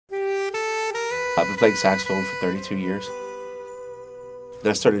I've been playing saxophone for 32 years.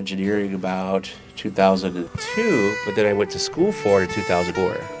 Then I started engineering about 2002, but then I went to school for it in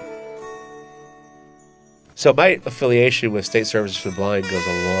 2004. So my affiliation with State Services for the Blind goes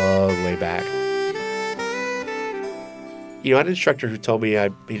a long way back. You know, I had an instructor who told me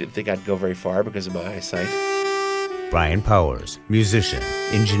he didn't think I'd go very far because of my eyesight. Brian Powers, musician,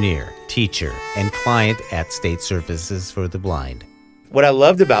 engineer, teacher, and client at State Services for the Blind. What I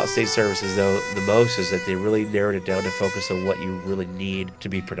loved about State Services, though, the most is that they really narrowed it down to focus on what you really need to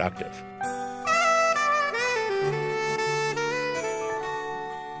be productive.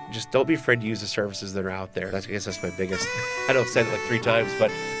 Just don't be afraid to use the services that are out there. I guess that's my biggest. I know I've said it like 3 times, but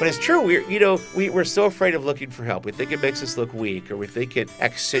it's true. We're so afraid of looking for help. We think it makes us look weak, or we think it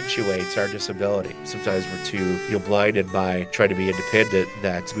accentuates our disability. Sometimes we're too blinded by trying to be independent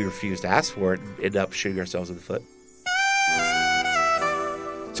that we refuse to ask for it and end up shooting ourselves in the foot.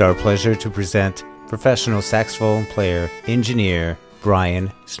 It's our pleasure to present professional saxophone player, engineer,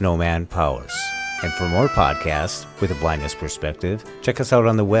 Brian Snowman Powers. And for more podcasts with a blindness perspective, check us out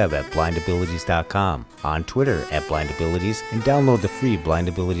on the web at blindabilities.com, on Twitter at blindabilities, and download the free Blind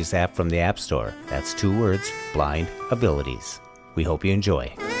Abilities app from the App Store. That's 2 words, Blind Abilities. We hope you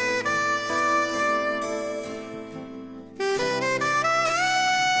enjoy.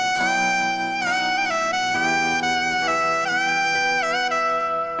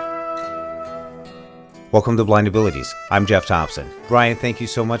 Welcome to Blind Abilities. I'm Jeff Thompson. Brian, thank you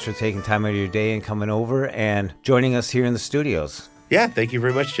so much for taking time out of your day and coming over and joining us here in the studios. Yeah, thank you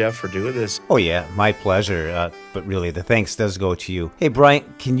very much, Jeff, for doing this. Oh, yeah, my pleasure. But really, the thanks does go to you. Hey, Brian,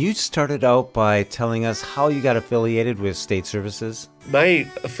 can you start it out by telling us how you got affiliated with State Services? My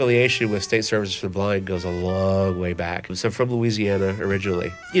affiliation with State Services for the Blind goes a long way back. So I'm from Louisiana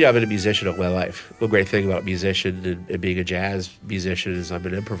originally. You know, I've been a musician all my life. The great thing about musician and being a jazz musician is I'm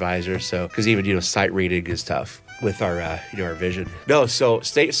an improviser. So, because even, sight reading is tough with our vision. No, so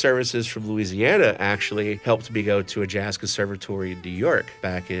State Services from Louisiana actually helped me go to a jazz conservatory in New York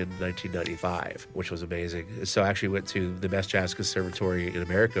back in 1995, which was amazing. So I actually went to the best jazz conservatory in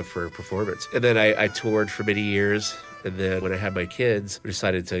America for performance. And then I toured for many years. And then when I had my kids, we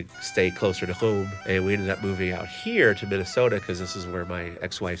decided to stay closer to home. And we ended up moving out here to Minnesota because this is where my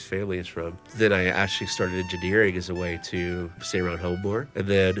ex-wife's family is from. Then I actually started engineering as a way to stay around home more. And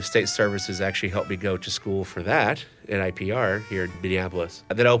then State Services actually helped me go to school for that at IPR here in Minneapolis.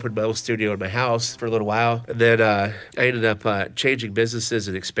 And then I opened my own studio in my house for a little while. And then I ended up changing businesses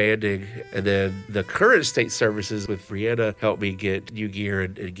and expanding. And then the current State Services with Brianna helped me get new gear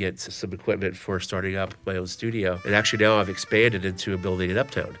and get some equipment for starting up my own studio. And actually now I've expanded into a building in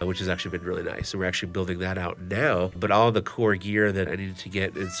Uptown, which has actually been really nice. So we're actually building that out now. But all the core gear that I needed to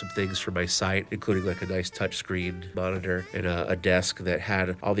get and some things for my site, including like a nice touchscreen monitor and a desk that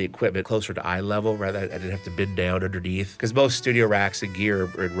had all the equipment closer to eye level, rather I didn't have to bend down underneath. Because most studio racks and gear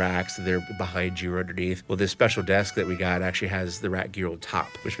are in racks and they're behind you or underneath. Well, this special desk that we got actually has the rack gear on top,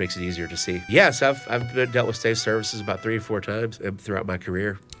 which makes it easier to see. Yes, I've been dealt with State Services about 3 or 4 times throughout my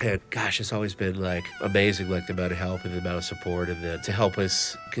career. And gosh, it's always been like amazing, like the amount of help and the amount of support and to help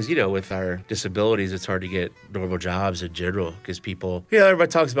us. Because, with our disabilities, it's hard to get normal jobs in general because people,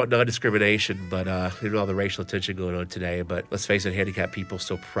 everybody talks about non-discrimination, but all the racial tension going on today. But let's face it, handicapped people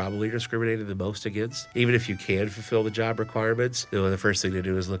still probably are discriminated the most against. Even if you can fulfill the job requirements, the first thing to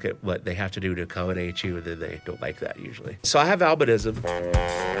do is look at what they have to do to accommodate you, and then they don't like that usually. So I have albinism.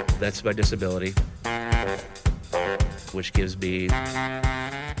 That's my disability, which gives me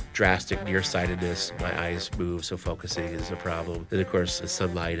drastic nearsightedness. My eyes move, so focusing is a problem. And of course, the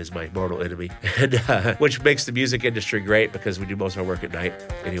sunlight is my mortal enemy, and which makes the music industry great because we do most of our work at night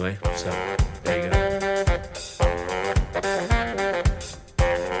anyway. So there you go.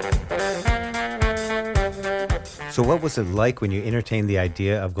 So what was it like when you entertained the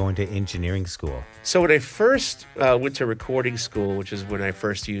idea of going to engineering school? So when I first went to recording school, which is when I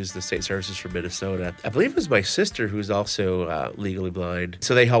first used the State Services for Minnesota, I believe it was my sister who's also legally blind.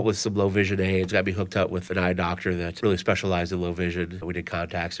 So they helped with some low vision aids, got me hooked up with an eye doctor that really specialized in low vision. We did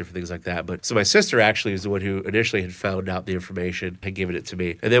contacts and things like that. But so my sister actually is the one who initially had found out the information and given it to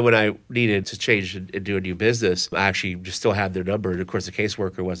me. And then when I needed to change and do a new business, I actually just still had their number. And of course, the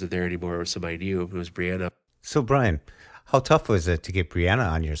caseworker wasn't there anymore. It was somebody I knew. It was Brianna. So, Brian, how tough was it to get Brianna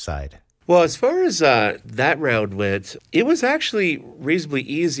on your side? Well, as far as that round went, it was actually reasonably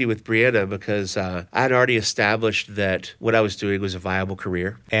easy with Brianna because I had already established that what I was doing was a viable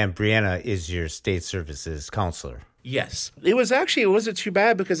career. And Brianna is your State Services counselor. Yes. It wasn't too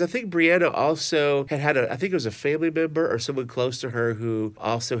bad because I think Brianna also I think it was a family member or someone close to her who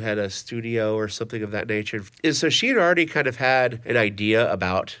also had a studio or something of that nature. And so she had already kind of had an idea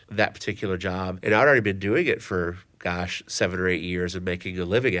about that particular job, and I'd already been doing it for 7 or 8 years and making a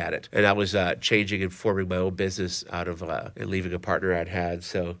living at it. And I was changing and forming my own business out of and leaving a partner I'd had.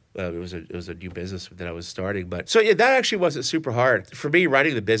 So it was a new business that I was starting. But so yeah, that actually wasn't super hard. For me,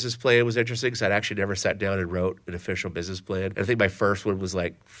 writing the business plan was interesting because I'd actually never sat down and wrote an official business plan. And I think my first one was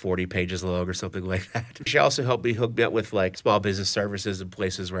like 40 pages long or something like that. She also helped me hook me up with like small business services and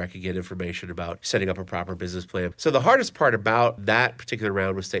places where I could get information about setting up a proper business plan. So the hardest part about that particular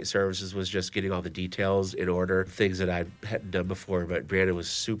round with state services was just getting all the details in order, things that I hadn't done before. But Brianna was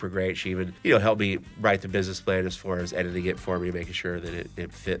super great. She even, helped me write the business plan as far as editing it for me, making sure that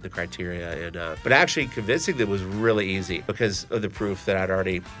it fit the criteria. And but actually convincing them was really easy because of the proof that I'd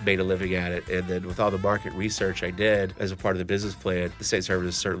already made a living at it. And then with all the market research I did as a part of the business plan, the state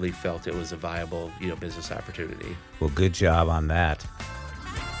services certainly felt it was a viable, business opportunity. Well, good job on that.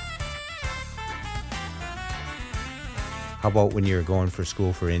 How about when you were going for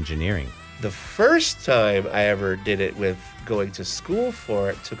school for engineering? The first time I ever did it with going to school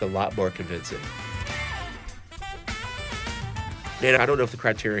for it took a lot more convincing. And I don't know if the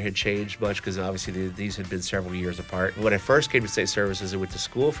criteria had changed much because obviously these had been several years apart. When I first came to state services and went to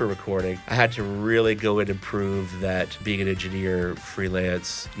school for recording, I had to really go in and prove that being an engineer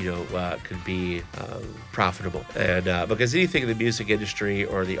freelance, could be profitable. And because anything in the music industry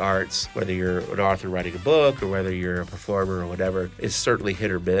or the arts, whether you're an author writing a book or whether you're a performer or whatever, is certainly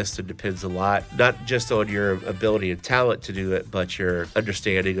hit or miss and depends a lot, not just on your ability and talent to do it, but your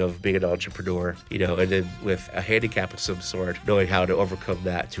understanding of being an entrepreneur, and then with a handicap of some sort, knowing how to overcome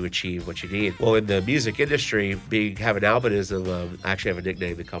that to achieve what you need. Well, in the music industry, having albinism, I actually have a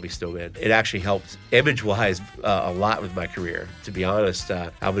nickname. They call me Snowman. It actually helped image-wise a lot with my career. To be honest,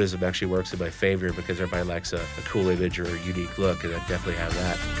 albinism actually works in my favor because everybody likes a cool image or a unique look, and I definitely have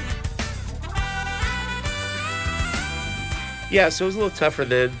that. Yeah, so it was a little tougher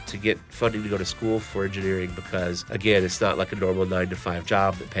then to get funding to go to school for engineering because, again, it's not like a normal 9-to-5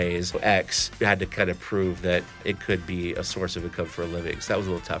 job that pays X. You had to kind of prove that it could be a source of income for a living. So that was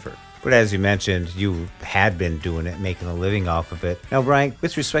a little tougher. But as you mentioned, you had been doing it, making a living off of it. Now, Brian,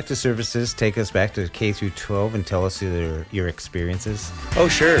 with respect to services, take us back to K through 12 and tell us your experiences. Oh,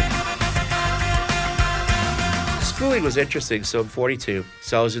 sure. Schooling was interesting. So I'm 42.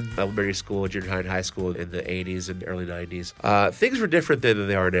 So I was in elementary school, junior high, and high school in the 80s and early 90s. Things were different then than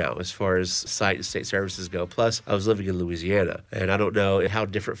they are now as far as site and state services go. Plus, I was living in Louisiana, and I don't know how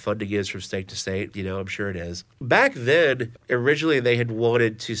different funding is from state to state. I'm sure it is. Back then, originally they had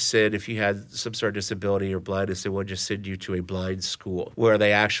wanted to send, if you had some sort of disability or blindness, they would just send you to a blind school where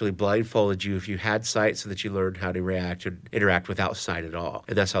they actually blindfolded you if you had sight so that you learned how to react and interact without sight at all.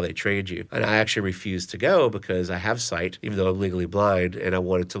 And that's how they trained you. And I actually refused to go because I have sight, even though I'm legally blind, and I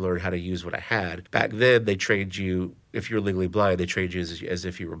wanted to learn how to use what I had. Back then, they trained you, if you're legally blind, they trained you as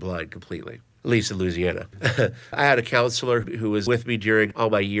if you were blind completely. At least in Louisiana. I had a counselor who was with me during all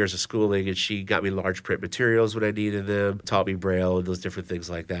my years of schooling, and she got me large print materials when I needed them, taught me Braille and those different things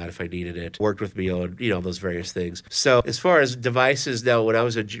like that if I needed it, worked with me on, those various things. So as far as devices, now, when I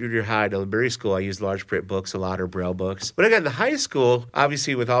was a junior high and elementary school, I used large print books a lot, or Braille books. When I got into high school,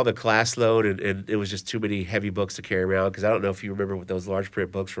 obviously with all the class load, and it was just too many heavy books to carry around, because I don't know if you remember what those large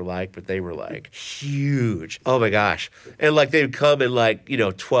print books were like, but they were like huge. Oh my gosh. And like they would come in like,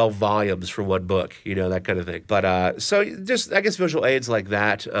 12 volumes for one book, that kind of thing. But so just, I guess, visual aids like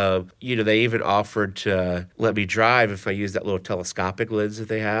that. They even offered to let me drive if I used that little telescopic lens that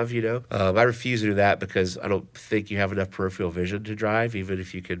they have, I refuse to do that because I don't think you have enough peripheral vision to drive, even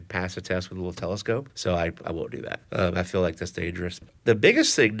if you can pass a test with a little telescope. So I won't do that. I feel like that's dangerous. The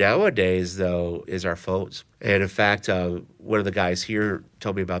biggest thing nowadays, though, is our phones. And in fact, one of the guys here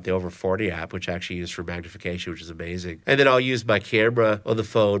told me about the Over 40 app, which I actually use for magnification, which is amazing. And then I'll use my camera on the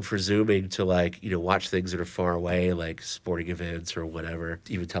phone for zooming to watch things that are far away, like sporting events or whatever,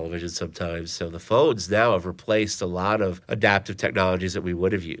 even television sometimes. So the phones now have replaced a lot of adaptive technologies that we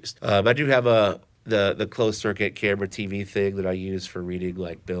would have used. I do have the closed circuit camera TV thing that I use for reading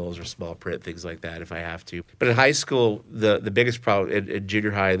like bills or small print, things like that if I have to. But in high school, the biggest problem, in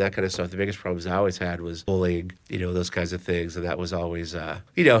junior high and that kind of stuff, the biggest problems I always had was bullying, those kinds of things. And that was always, an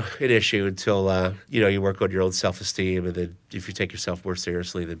issue until, you work on your own self-esteem. And then if you take yourself more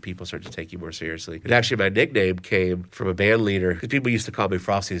seriously, then people start to take you more seriously. And actually my nickname came from a band leader, because people used to call me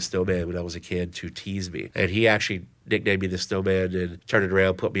Frosty the Snowman when I was a kid to tease me. And he actually nicknamed me the Snowman and turned it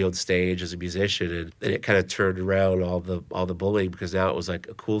around, put me on stage as a musician. And it kind of turned around all the bullying, because now it was like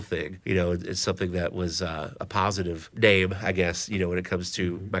a cool thing. It's something that was a positive name, I guess, when it comes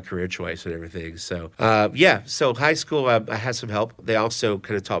to my career choice and everything. So, so high school, I had some help. They also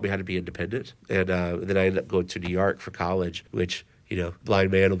kind of taught me how to be independent. And then I ended up going to New York for college, which, blind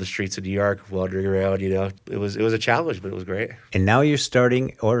man on the streets of New York, wandering around, it was a challenge, but it was great. And now you're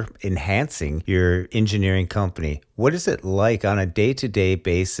starting or enhancing your engineering company. What is it like on a day-to-day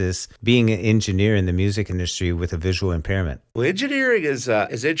basis being an engineer in the music industry with a visual impairment? Well, engineering is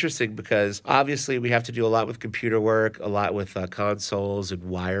interesting because obviously we have to do a lot with computer work, a lot with consoles and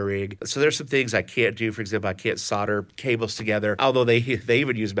wiring. So there's some things I can't do. For example, I can't solder cables together, although they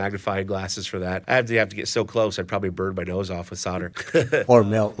even use magnifying glasses for that. I have to get so close, I'd probably burn my nose off with solder. Or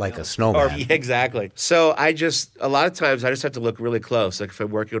melt like a snowman. Yeah, exactly. So a lot of times I just have to look really close. Like if I'm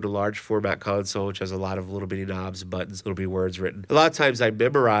working on a large format console, which has a lot of little bitty knobs and buttons, little bitty words written. A lot of times I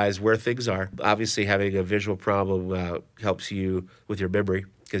memorize where things are. Obviously, having a visual problem helps you with your memory,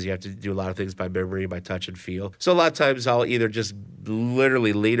 because you have to do a lot of things by memory, by touch and feel. So a lot of times I'll either just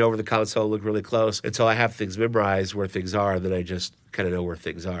literally lean over the console, look really close until I have things memorized where things are, and then I just kind of know where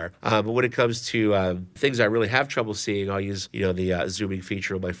things are. But when it comes to things I really have trouble seeing, I'll use, the zooming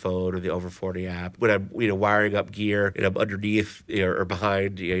feature on my phone or the Over 40 app. When I'm, wiring up gear and I'm underneath or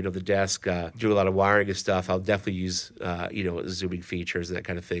behind, the desk, do a lot of wiring and stuff, I'll definitely use, zooming features and that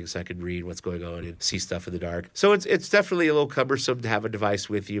kind of thing, so I can read what's going on and see stuff in the dark. So it's definitely a little cumbersome to have a device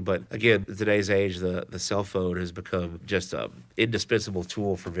with you. But again, in today's age, the cell phone has become just an indispensable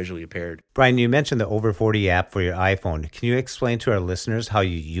tool for visually impaired. Brian, you mentioned the Over 40 app for your iPhone. Can you explain to our listeners how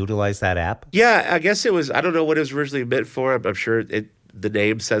you utilize that app? Yeah, I guess I don't know what it was originally meant for. I'm sure the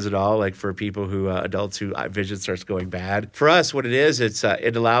name says it all, like for people adults who vision starts going bad. For us, what it is,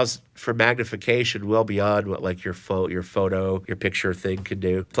 it allows for magnification well beyond what like your photo, your picture thing can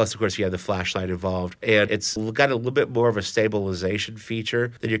do. Plus, of course, you have the flashlight involved. And it's got a little bit more of a stabilization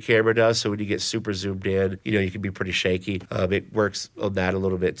feature than your camera does. So when you get super zoomed in, you can be pretty shaky. It works on that a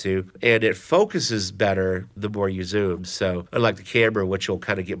little bit too. And it focuses better the more you zoom. So unlike the camera, which will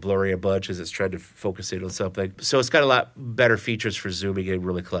kind of get blurry a bunch as it's trying to focus in on something. So it's got a lot better features for zooming in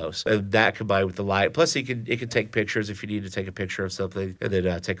really close. And that combined with the light. Plus, it can take pictures if you need to take a picture of something and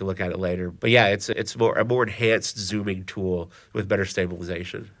then take a look at it later. But yeah, it's a more enhanced zooming tool with better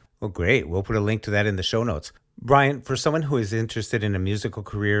stabilization. Well, great. We'll put a link to that in the show notes. Brian, for someone who is interested in a musical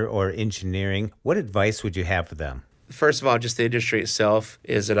career or engineering, what advice would you have for them? First of all, just the industry itself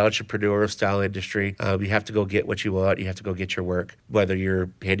is an entrepreneurial style industry. You have to go get what you want. You have to go get your work, whether you're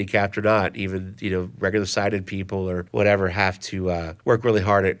handicapped or not. Even, regular sighted people or whatever have to work really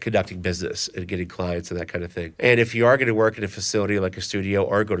hard at conducting business and getting clients and that kind of thing. And if you are going to work in a facility like a studio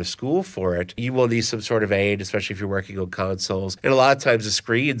or go to school for it, you will need some sort of aid, especially if you're working on consoles. And a lot of times the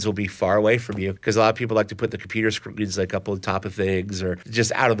screens will be far away from you, because a lot of people like to put the computer screens like up on top of things or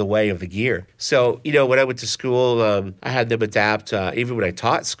just out of the way of the gear. So, when I went to school, I had them adapt, even when I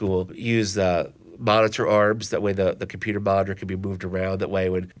taught school, use the monitor arms. That way the computer monitor can be moved around. That way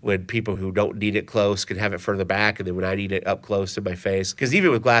when people who don't need it close can have it further back, and then when I need it up close to my face, because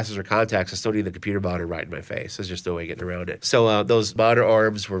even with glasses or contacts, I still need the computer monitor right in my face. There's just no way of getting around it. So those monitor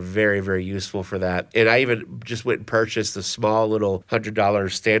arms were very, very useful for that. And I even just went and purchased a small little $100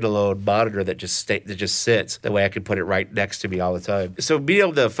 standalone monitor that just sits. That way I can put it right next to me all the time. So being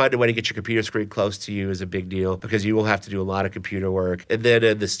able to find a way to get your computer screen close to you is a big deal, because you will have to do a lot of computer work. And then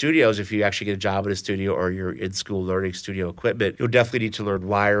in the studios, if you actually get a job in a studio or you're in school learning studio equipment, you'll definitely need to learn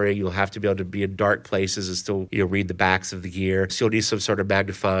wiring. You'll have to be able to be in dark places and still, read the backs of the gear. So you'll need some sort of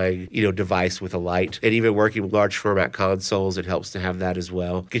magnifying, device with a light. And even working with large format consoles, it helps to have that as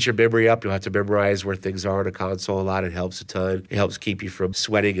well. Get your memory up. You'll have to memorize where things are on a console a lot. It helps a ton. It helps keep you from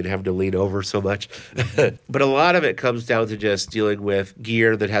sweating and having to lean over so much. But a lot of it comes down to just dealing with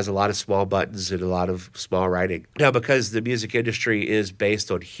gear that has a lot of small buttons and a lot of small writing. Now, because the music industry is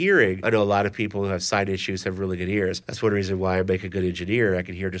based on hearing, I know a lot of people who have sight issues have really good ears. That's one reason why I make a good engineer. I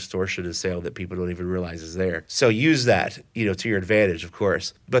can hear distortion and sound that people don't even realize is there. So use that, to your advantage, of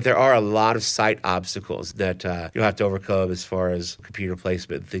course. But there are a lot of sight obstacles that you'll have to overcome as far as computer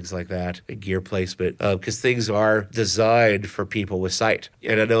placement and things like that, and gear placement, because things are designed for people with sight.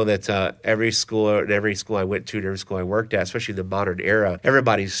 And I know that every school I went to and every school I worked at, especially in the modern era,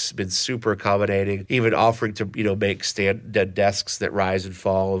 everybody's been super accommodating, even offering to, make stand desks that rise and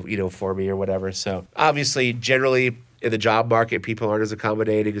fall, for me or whatever. So obviously, generally, In the job market, people aren't as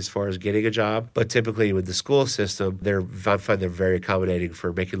accommodating as far as getting a job. But typically with the school system, I find they're very accommodating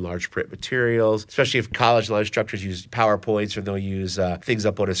for making large print materials, especially if college law instructors use PowerPoints or they'll use things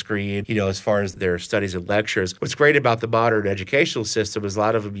up on a screen, as far as their studies and lectures. What's great about the modern educational system is a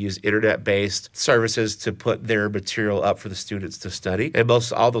lot of them use internet-based services to put their material up for the students to study. And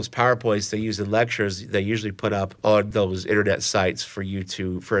all those PowerPoints they use in lectures, they usually put up on those internet sites for you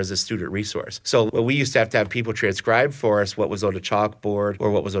for as a student resource. So when we used to have people transcribe for us what was on a chalkboard or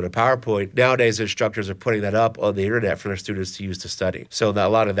what was on a PowerPoint, nowadays instructors are putting that up on the internet for their students to use to study. So a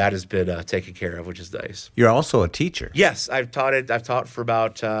lot of that has been taken care of, which is nice. You're also a teacher. Yes, I've taught for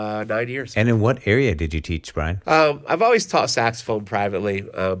about 9 years. And in what area did you teach, Brian? I've always taught saxophone privately,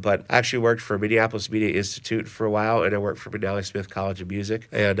 but I actually worked for Minneapolis Media Institute for a while, and I worked for McNally Smith College of Music.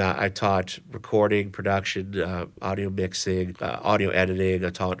 And I taught recording, production, audio mixing, audio editing. I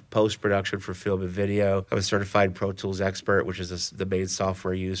taught post-production for film and video. I'm a certified Pro Tools expert, which is the main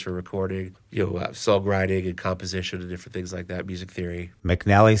software used for recording, songwriting and composition and different things like that, music theory.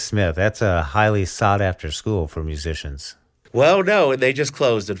 McNally Smith, that's a highly sought-after school for musicians. Well, no, and they just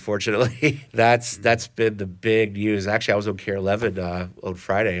closed, unfortunately. That's been the big news. Actually, I was on Care 11 on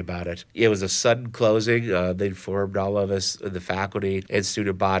Friday about it. It was a sudden closing. They informed all of us in the faculty and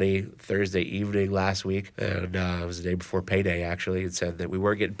student body Thursday evening last week, and it was the day before payday, actually, and said that we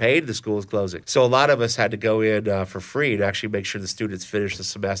weren't getting paid, the school was closing. So a lot of us had to go in for free to actually make sure the students finished the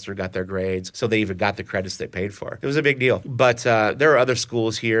semester, got their grades, so they even got the credits they paid for. It was a big deal. But there are other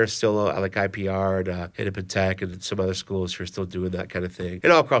schools here still, like IPR and Hennepin Tech and some other schools who are still doing that kind of thing.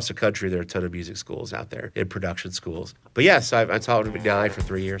 And all across the country, there are a ton of music schools out there and production schools. But yes, I taught at McNally for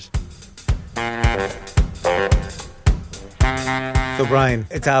 3 years. So, Brian,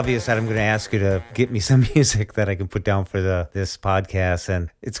 it's obvious that I'm going to ask you to get me some music that I can put down for this podcast.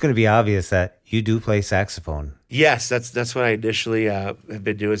 And it's going to be obvious that you do play saxophone. Yes, that's what I initially have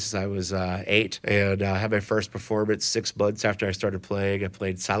been doing since I was 8. And I had my first performance 6 months after I started playing. I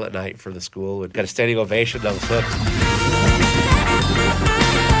played Silent Night for the school and got a standing ovation. I was hooked.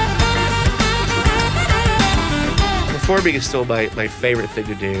 Performing is still my favorite thing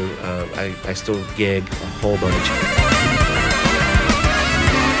to do. I still gig a whole bunch.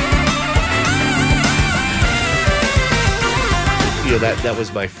 That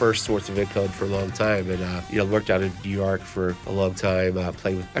was my first source of income for a long time, and worked out in New York for a long time. I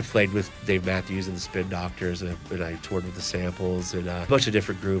played with Dave Matthews and the Spin Doctors, and I toured with the Samples and a bunch of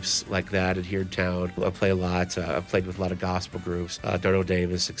different groups like that. And here in town, I play a lot. I've played with a lot of gospel groups, Darnell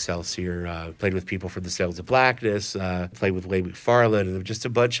Davis, Excelsior. Played with people from the Sounds of Blackness. Played with Wayne McFarland, and just a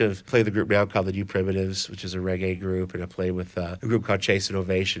bunch of. Play with a group now called the New Primitives, which is a reggae group, and I play with a group called Chase and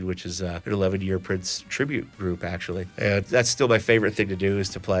Ovation, which is an 11-year Prince tribute group actually. And that's still my favorite thing to do is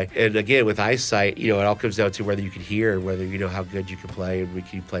to play. And again, with eyesight, it all comes down to whether you can hear, whether you know how good you can play, and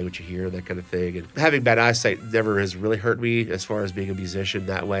can you play what you hear, that kind of thing. And having bad eyesight never has really hurt me as far as being a musician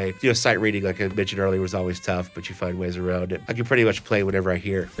that way. Sight reading, like I mentioned earlier, was always tough, but you find ways around it. I can pretty much play whatever I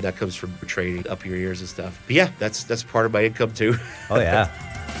hear, and that comes from training up your ears and stuff. But yeah, that's part of my income too. Oh yeah.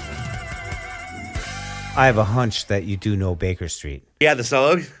 I have a hunch that you do know Baker Street. Yeah, the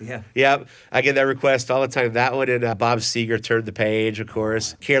song? Yeah. Yeah, I get that request all the time. That one and Bob Seger, Turned the Page, of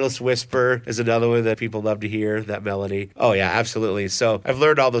course. Careless Whisper is another one that people love to hear, that melody. Oh, yeah, absolutely. So I've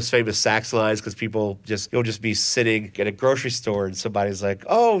learned all those famous sax lines because you'll just be sitting at a grocery store and somebody's like,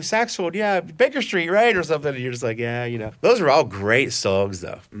 oh, saxophone, yeah, Baker Street, right? Or something. And you're just like, yeah, Those are all great songs,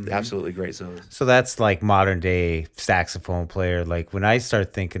 though. Mm-hmm. Absolutely great songs. So that's like modern day saxophone player. Like when I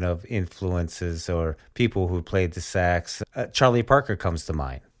start thinking of influences or people who played the sax, Charlie Parker comes to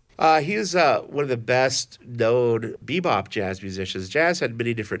mind. He was one of the best known bebop jazz musicians. Jazz had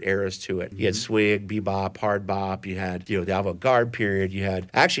many different eras to it. You had swing, bebop, hard bop. You had the avant-garde period. You had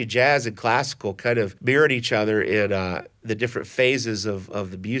actually jazz and classical kind of mirrored each other in the different phases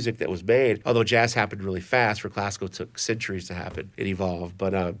of the music that was made. Although jazz happened really fast, where classical took centuries to happen and evolve.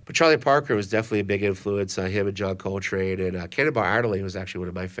 But Charlie Parker was definitely a big influence. Him and John Coltrane and Cannonball Adderley was actually one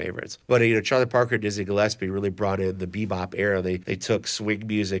of my favorites. But Charlie Parker and Dizzy Gillespie really brought in the bebop era. They took swing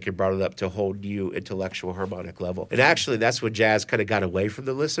music and brought it up to a whole new intellectual harmonic level. And actually, that's when jazz kind of got away from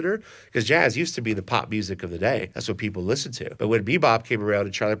the listener, because jazz used to be the pop music of the day. That's what people listened to. But when bebop came around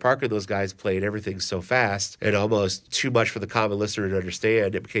and Charlie Parker, those guys played everything so fast and almost too much for the common listener to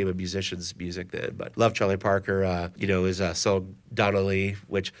understand, it became a musician's music then. But love Charlie Parker. His song Donnelly,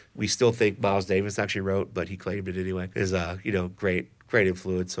 which we still think Miles Davis actually wrote, but he claimed it anyway, is great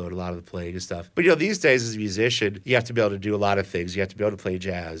influence on a lot of the playing and stuff. But these days as a musician, you have to be able to do a lot of things. You have to be able to play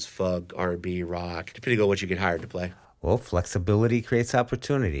jazz, funk, R&B, rock, depending on what you get hired to play. Well, flexibility creates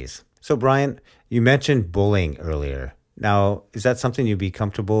opportunities. So, Brian, you mentioned bullying earlier. Now, is that something you'd be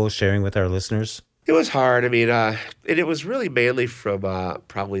comfortable sharing with our listeners? It was hard. I mean, and it was really mainly from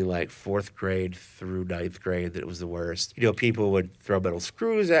probably like fourth grade through ninth grade that it was the worst. People would throw metal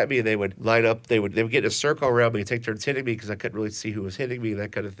screws at me. They would line up. They would get in a circle around me and take turns hitting me because I couldn't really see who was hitting me.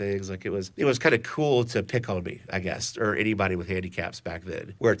 That kind of things. Like it was kind of cool to pick on me, I guess, or anybody with handicaps back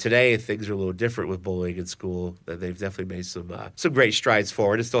then. Where today things are a little different with bullying in school. They've definitely made some great strides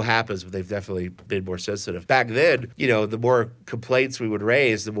forward. It still happens, but they've definitely been more sensitive. Back then, the more complaints we would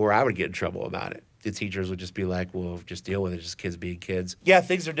raise, the more I would get in trouble about it. The teachers would just be like, well, just deal with it. Just kids being kids. Yeah,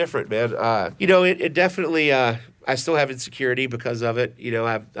 things are different, man. It definitely, I still have insecurity because of it.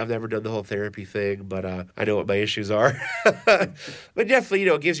 I've never done the whole therapy thing, but I know what my issues are. But definitely,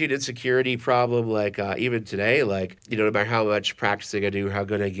 it gives you an insecurity problem. Like even today, like, no matter how much practicing I do, how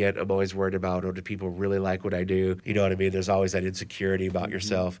good I get, I'm always worried about, do people really like what I do? You know what I mean? There's always that insecurity about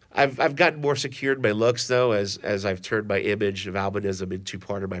yourself. I've gotten more secure in my looks, though, as I've turned my image of albinism into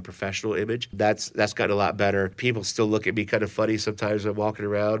part of my professional image. That's gotten a lot better. People still look at me kind of funny sometimes when I'm walking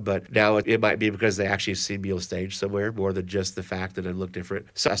around, but now it might be because they actually see me on stage somewhere more than just the fact that I look different.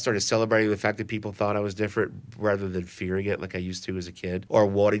 So I started celebrating the fact that people thought I was different rather than fearing it like I used to as a kid or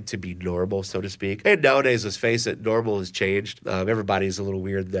wanting to be normal, so to speak. And nowadays, let's face it, normal has changed. Everybody's a little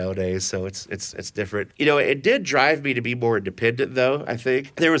weird nowadays, so it's different. It did drive me to be more independent, though, I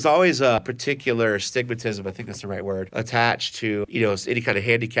think. There was always a particular stigmatism, I think that's the right word, attached to, any kind of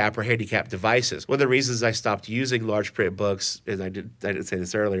handicap or handicap devices. One of the reasons I stopped using large print books, and I didn't say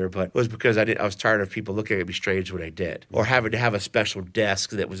this earlier, but was because I was tired of people looking at me strange when I did, or having to have a special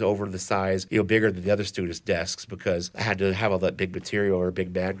desk that was over the size, bigger than the other students' desks because I had to have all that big material or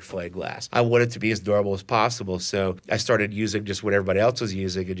big magnifying glass. I wanted to be as normal as possible, so I started using just what everybody else was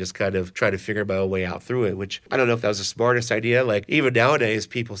using and just kind of trying to figure my own way out through it, which I don't know if that was the smartest idea. Like even nowadays,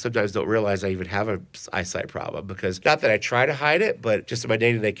 people sometimes don't realize I even have an eyesight problem because not that I try to hide it, but just in my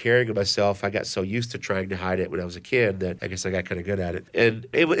day-to-day caring of myself, I got so used to trying to hide it when I was a kid that I guess I got kind of good at it. And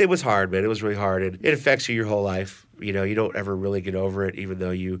it was hard, man. It was really hard. And it affects you your whole life. You don't ever really get over it, even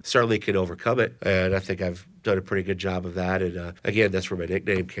though you certainly can overcome it. And I think I've done a pretty good job of that. And again, that's where my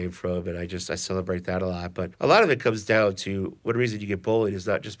nickname came from. And I celebrate that a lot. But a lot of it comes down to one reason you get bullied is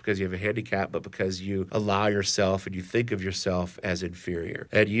not just because you have a handicap, but because you allow yourself and you think of yourself as inferior.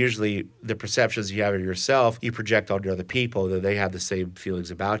 And usually the perceptions you have of yourself, you project onto other people, that they have the same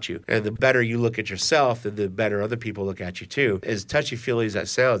feelings about you. And the better you look at yourself, then the better other people look at you too. As touchy-feely as that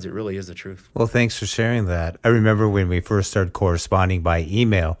sounds, it really is the truth. Well, thanks for sharing that. I remember when we first started corresponding by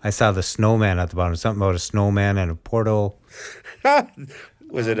email, I saw the snowman at the bottom, something about a snowman and a portal.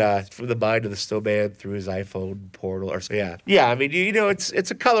 Was it from the mind of the snowman through his iPhone portal or so? Yeah. I mean,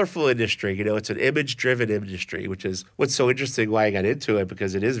 it's a colorful industry. It's an image-driven industry, which is what's so interesting. Why I got into it,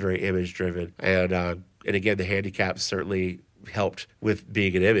 because it is very image-driven, and again, the handicap certainly helped with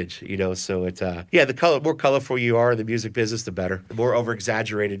being an image, so it's the more colorful you are in the music business, the better. The more over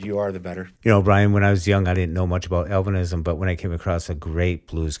exaggerated you are, the better. Brian, when I was young, I didn't know much about albinism, but when I came across a great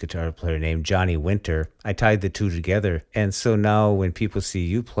blues guitar player named Johnny Winter, I tied the two together. And so now when people see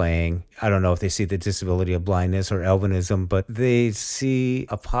you playing, I don't know if they see the disability of blindness or albinism, but they see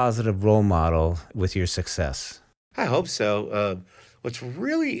a positive role model with your success. I hope so. What's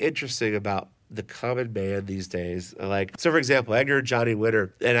really interesting about the common man these days, so for example, Edgar, Johnny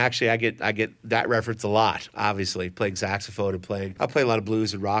Winter, and actually I get that reference a lot, obviously, playing saxophone and I play a lot of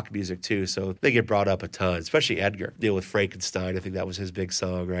blues and rock music too, so they get brought up a ton, especially Edgar, with Frankenstein. I think that was his big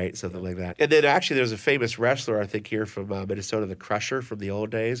song, right? Something like that. And then actually there's a famous wrestler, I think, here from Minnesota, the Crusher from the old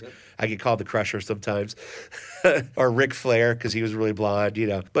days. Yep. I get called the Crusher sometimes. Or Ric Flair, because he was really blonde,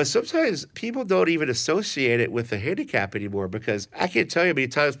 But sometimes people don't even associate it with the handicap anymore, because I can't tell you how many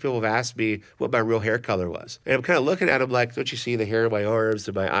times people have asked me what my real hair color was. And I'm kind of looking at them like, don't you see the hair in my arms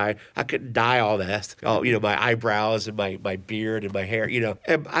and my eye? I couldn't dye all that. My eyebrows and my beard and my hair,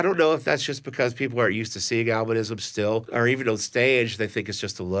 And I don't know if that's just because people aren't used to seeing albinism still, or even on stage, they think it's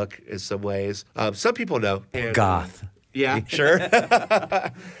just a look in some ways. Some people know. Goth. Yeah, sure.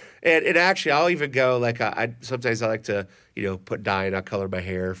 And actually, I'll even go, sometimes I like to, put dye and I'll color my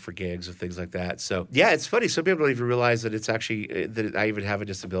hair for gigs and things like that. So, yeah, it's funny. Some people don't even realize that it's actually, that I even have a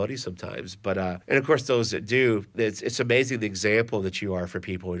disability sometimes. But, and of course, those that do, it's amazing the example that you are for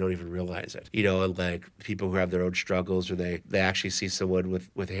people who don't even realize it. And like people who have their own struggles, or they actually see someone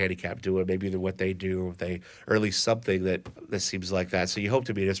with a handicap doing maybe either what they do, or at least something that seems like that. So you hope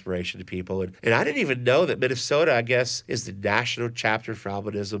to be an inspiration to people. And I didn't even know that Minnesota, I guess, is the national chapter for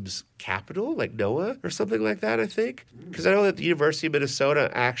albinism's capital, like NOAA or something like that, I think. Because because I know that the University of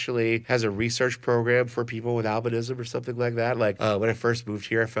Minnesota actually has a research program for people with albinism or something like that. Like when I first moved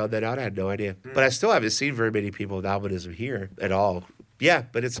here, I found that out. I had no idea. But I still haven't seen very many people with albinism here at all. Yeah,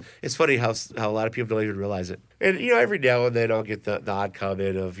 but it's funny how a lot of people don't even realize it. And, every now and then I'll get the odd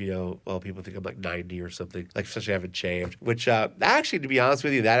comment of, well, people think I'm like 90 or something, like especially I haven't shaved, which actually, to be honest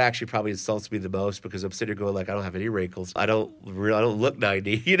with you, that actually probably insults me the most because I'm sitting here going like, I don't have any wrinkles. I don't look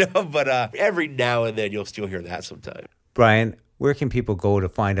 90, but every now and then you'll still hear that sometime. Brian, where can people go to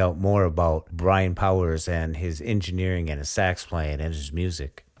find out more about Brian Powers and his engineering and his sax playing and his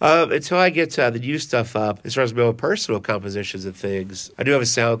music? Until I get the new stuff up, as far as my own personal compositions and things, I do have a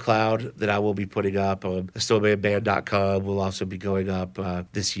SoundCloud that I will be putting up on snowmanband.com. Will also be going up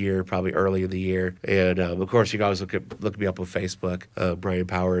this year, probably early in the year. And, of course, you can always look me up on Facebook, Brian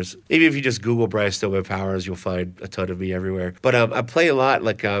Powers. Even if you just Google Brian Snowman Powers, you'll find a ton of me everywhere. But I play a lot,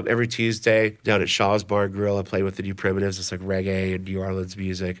 like every Tuesday down at Shaw's Bar and Grill. I play with the New Primitives. It's like reggae and New Orleans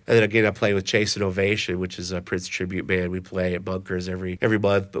music. And then again, I play with Chase and Ovation, which is a Prince tribute band. We play at Bunkers every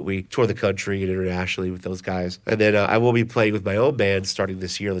month. But we tour the country and internationally with those guys. And then I will be playing with my own band starting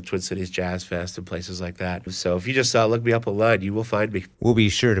this year, the Twin Cities Jazz Fest and places like that. So if you just look me up online, you will find me. We'll be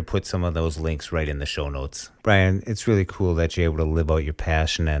sure to put some of those links right in the show notes. Brian, it's really cool that you're able to live out your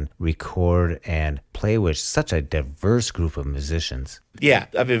passion and record and play with such a diverse group of musicians. Yeah,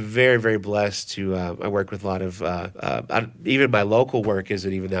 I've been very, very blessed to, I work with a lot of, even my local work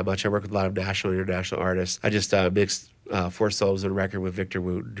isn't even that much. I work with a lot of national and international artists. I just mixed 4 solos on a record with Victor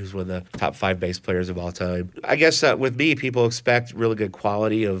Wooten, who's one of the top 5 bass players of all time. I guess with me, people expect really good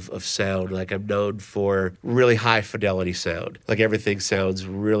quality of sound. Like I'm known for really high fidelity sound. Like everything sounds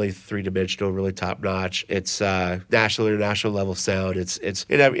really 3-dimensional, really top notch. It's national, international level sound.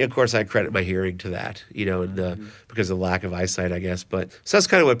 And of course I credit my hearing to that, and because of the lack of eyesight, I guess. But so that's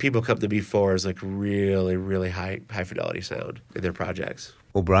kind of what people come to me for, is like really, really high fidelity sound in their projects.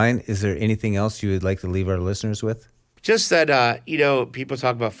 Well, Brian, is there anything else you would like to leave our listeners with? Just that, people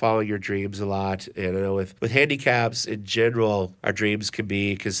talk about following your dreams a lot. And I know with handicaps in general, our dreams can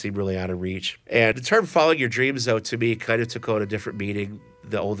seem really out of reach. And the term following your dreams, though, to me, kind of took on a different meaning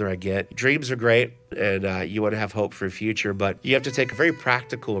the older I get. Dreams are great, and you want to have hope for a future, but you have to take a very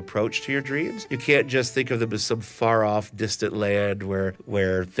practical approach to your dreams. You can't just think of them as some far-off, distant land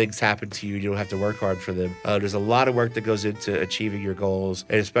where things happen to you. You don't have to work hard for them. There's a lot of work that goes into achieving your goals,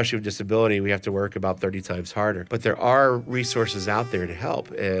 and especially with disability, we have to work about 30 times harder. But there are resources out there to help,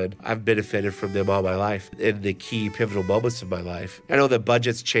 and I've benefited from them all my life in the key pivotal moments of my life. I know that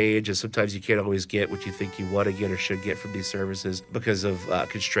budgets change, and sometimes you can't always get what you think you want to get or should get from these services because of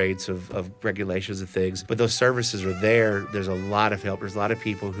constraints of regulations and things. But those services are there. There's a lot of help. There's a lot of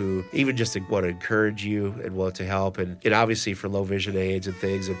people who even just want to encourage you and want to help. And obviously for low vision aids and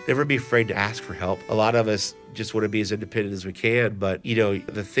things, and never be afraid to ask for help. A lot of us just want to be as independent as we can, but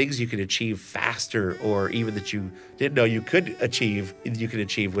the things you can achieve faster, or even that you didn't know you could achieve, you can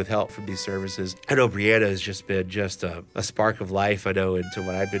achieve with help from these services. I know Brianna has just been a spark of life, I know, into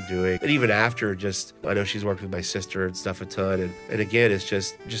what I've been doing. And even after, I know she's worked with my sister and stuff a ton. And again, it's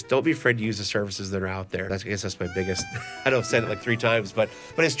just don't be afraid to use the services that are out there. I guess that's my biggest, I know I've said it like 3 times, but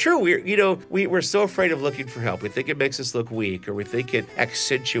it's true. We're so afraid of looking for help. We think it makes us look weak, or we think it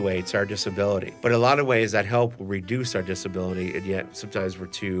accentuates our disability. But in a lot of ways, that help will reduce our disability, and yet sometimes we're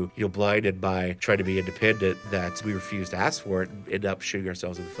too blinded by trying to be independent that we refuse to ask for it and end up shooting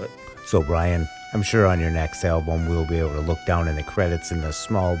ourselves in the foot. So Brian, I'm sure on your next album we'll be able to look down in the credits in the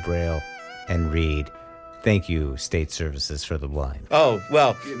small braille and read, "Thank you, State Services for the Blind." Oh,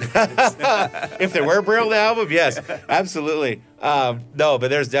 well, if there were Braille in the album, yes, absolutely. No, but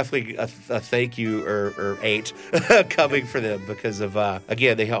there's definitely a thank you or 8 coming for them because of,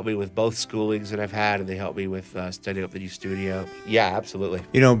 again, they helped me with both schoolings that I've had, and they helped me with setting up the new studio. Yeah, absolutely.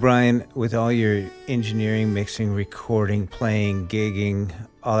 Brian, with all your engineering, mixing, recording, playing, gigging,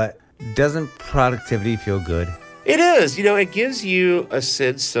 all that, doesn't productivity feel good? It is. It gives you a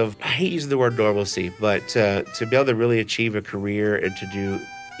sense of, I hate using the word normalcy, but to be able to really achieve a career and to do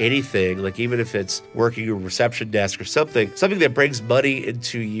anything, like even if it's working a reception desk or something that brings money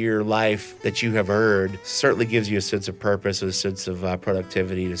into your life that you have earned, certainly gives you a sense of purpose, a sense of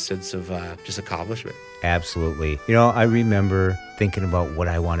productivity, and a sense of just accomplishment. Absolutely. I remember thinking about what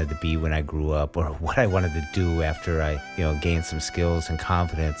I wanted to be when I grew up, or what I wanted to do after I, gained some skills and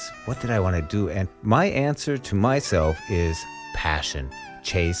confidence. What did I want to do? And my answer to myself is passion.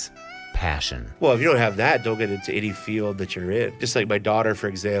 Chase passion. Well, if you don't have that, don't get into any field that you're in. Just like my daughter, for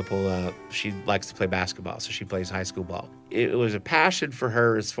example, she likes to play basketball, so she plays high school ball. it was a passion for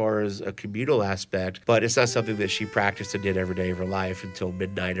her as far as a communal aspect, but it's not something that she practiced and did every day of her life until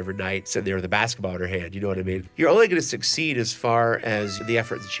midnight every night, sitting there with a basketball in her hand. You know what I mean? You're only going to succeed as far as the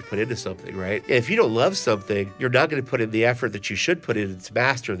effort that you put into something, right? If you don't love something, you're not going to put in the effort that you should put in to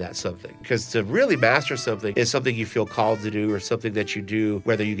master that something. Because to really master something is something you feel called to do, or something that you do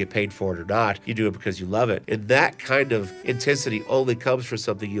whether you get paid for it or not. You do it because you love it. And that kind of intensity only comes from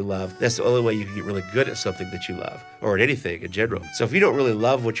something you love. That's the only way you can get really good at something that you love, or at anything in general. So if you don't really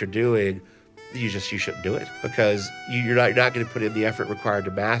love what you're doing, you shouldn't do it, because you're not going to put in the effort required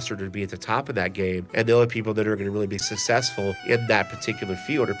to master, to be at the top of that game. And the only people that are going to really be successful in that particular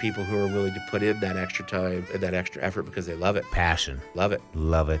field are people who are willing to put in that extra time and that extra effort because they love it. Passion. Love it.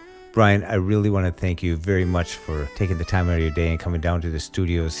 Love it. Brian, I really want to thank you very much for taking the time out of your day and coming down to the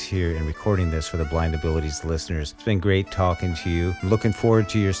studios here and recording this for the Blind Abilities listeners. It's been great talking to you. I'm looking forward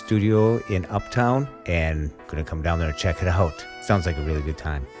to your studio in Uptown and going to come down there and check it out. Sounds like a really good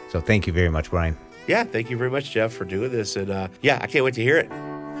time. So thank you very much, Brian. Yeah, thank you very much, Jeff, for doing this. And I can't wait to hear it.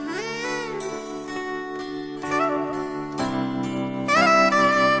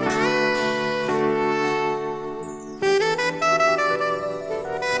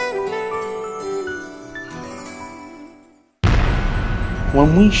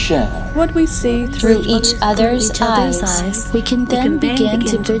 When we share what we see through each other's eyes, we can then begin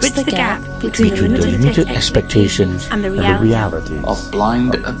to bridge the gap between the limited expectations and the realities of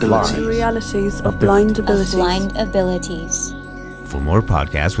blind abilities. The realities of blind abilities. For more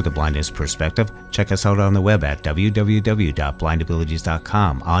podcasts with a blindness perspective, check us out on the web at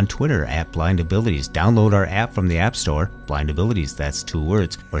www.blindabilities.com, on Twitter at blindabilities. Download our app from the App Store, blindabilities, that's 2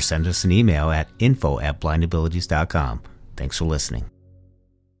 words, or send us an email at info@blindabilities.com. Thanks for listening.